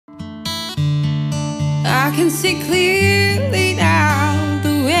I can see clearly now,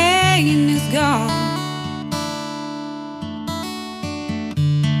 the rain is gone.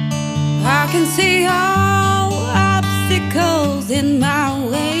 I can see all obstacles in my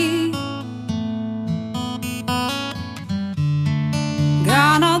way.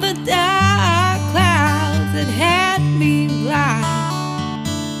 Gone all the dark clouds that had me blind.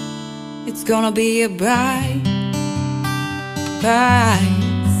 It's gonna be a bright, bright,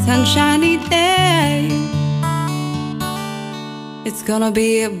 sunshiny day. It's gonna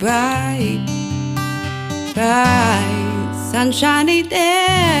be a bright, bright, sunshiny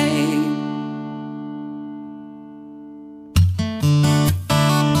day.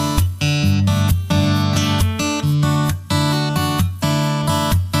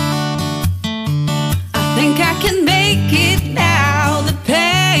 Think I can make it now, the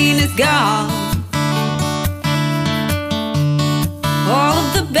pain is gone. All of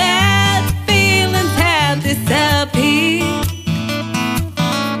the bad feelings have disappeared.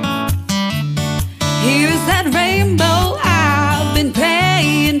 Here's that rainbow I've been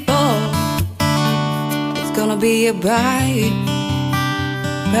praying for. It's gonna be a bright,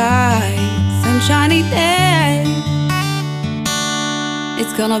 bright, sunshiny day.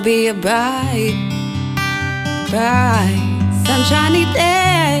 It's gonna be a bright, bright, sunshiny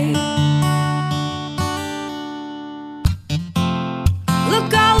day.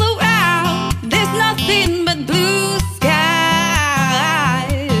 Look all around, there's nothing but blue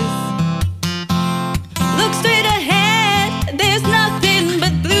skies. Look straight ahead, there's nothing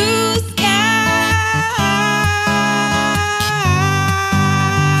but blue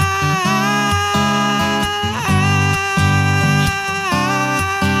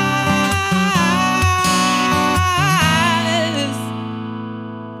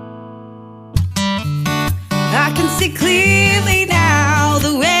see clearly now,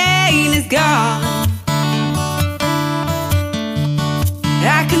 the rain is gone.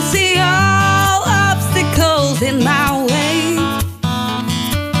 I can see all obstacles in my way.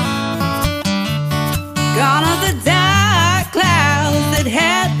 Gone are the dark clouds that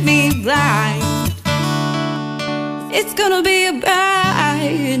had me blind. It's gonna be a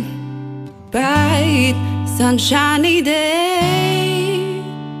bright, bright, sunshiny day.